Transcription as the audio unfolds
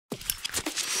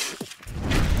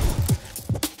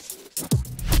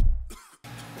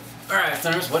Alright,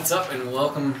 Thunders, what's up, and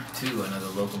welcome to another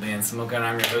local band, Smokeout.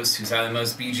 I'm your host, who's highly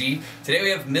most BG. Today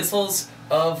we have Missiles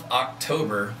of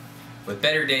October with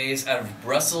Better Days out of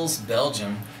Brussels,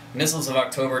 Belgium.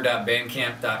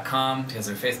 Missilesofoctober.bandcamp.com, because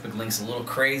their Facebook link's a little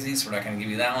crazy, so we're not going to give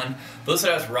you that one. But listed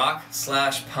as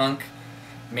rock/punk,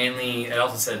 mainly. It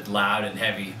also said loud and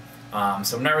heavy.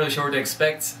 So I'm not really sure what to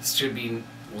expect. This should be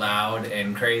loud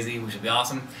and crazy, which would be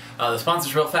awesome. The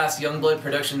sponsors real fast: Youngblood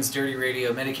Productions, Dirty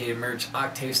Radio, Medicated Merch,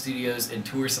 Octave Studios, and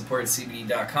tour support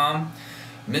CBD.com.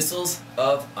 Missiles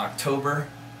of October,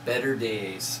 Better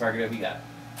Days. Mark it up, you got it.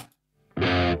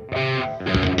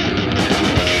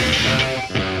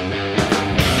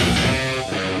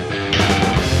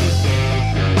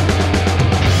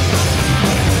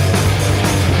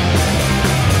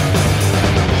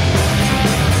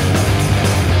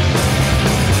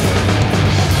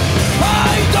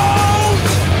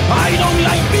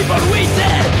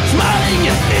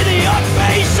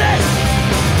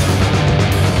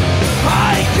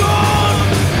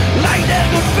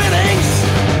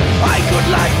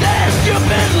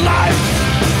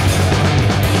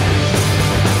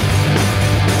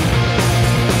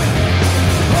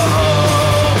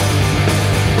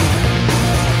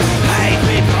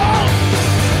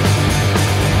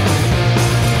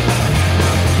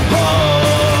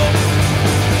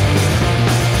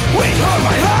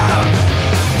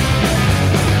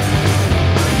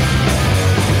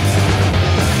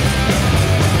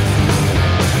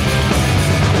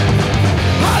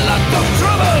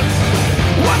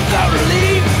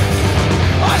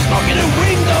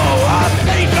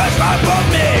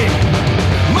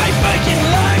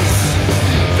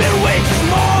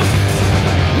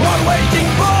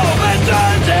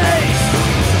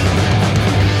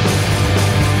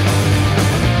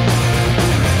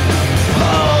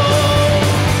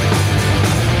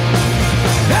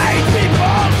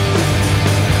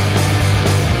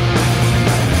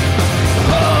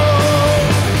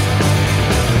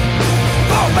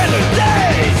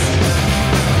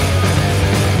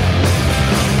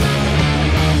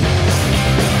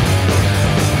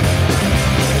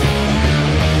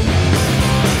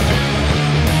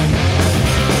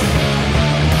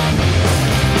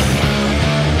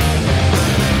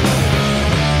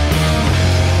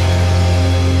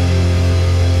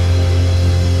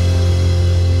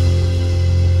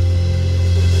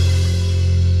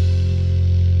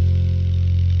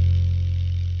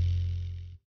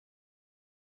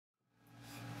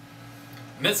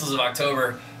 Missiles of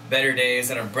October, Better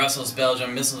Days out of Brussels,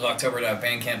 Belgium.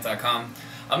 Missilesofoctober.bandcamp.com.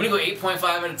 I'm going to go 8.5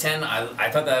 out of 10. I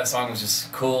thought that song was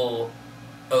just cool,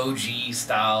 OG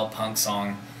style punk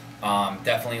song.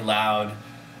 Definitely loud.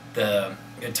 The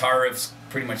guitar riffs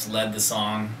pretty much led the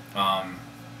song. I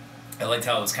liked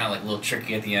how it was kind of like a little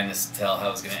tricky at the end to tell how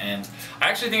it was going to end. I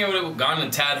actually think I would have gone a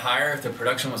tad higher if the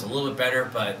production was a little bit better,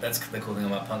 but that's the cool thing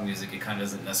about punk music. It kind of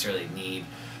doesn't necessarily need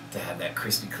to have that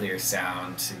crispy clear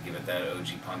sound to give it that OG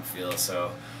punk feel.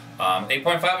 So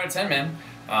 8.5 out of 10, man.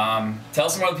 Tell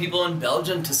some other people in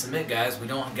Belgium to submit, guys. We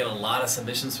don't get a lot of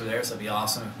submissions for there, so it'd be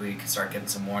awesome if we could start getting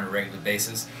some more on a regular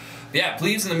basis. But yeah,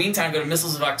 please, in the meantime, go to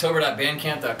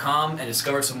missilesofoctober.bandcamp.com and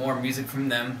discover some more music from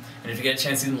them. And if you get a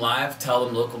chance to see them live, tell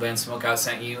them local band Smokeout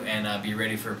sent you, and be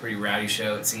ready for a pretty rowdy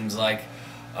show, it seems like.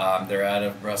 They're out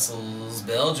of Brussels,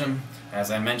 Belgium,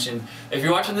 as I mentioned. If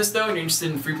you're watching this, though, and you're interested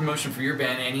in free promotion for your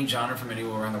band, any genre from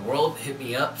anywhere around the world, hit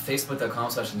me up,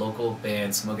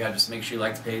 facebook.com/localbandsmokeout. Just make sure you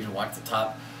like the page and watch the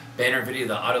top banner video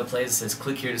that auto plays. It says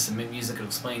click here to submit music. It'll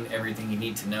explain everything you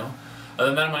need to know. Other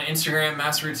than that, I'm on Instagram,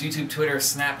 Masterroots, YouTube, Twitter,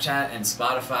 Snapchat, and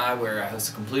Spotify, where I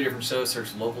host a completely different show.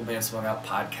 Search Local Band Smokeout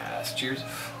Podcast. Cheers.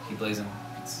 Keep blazing.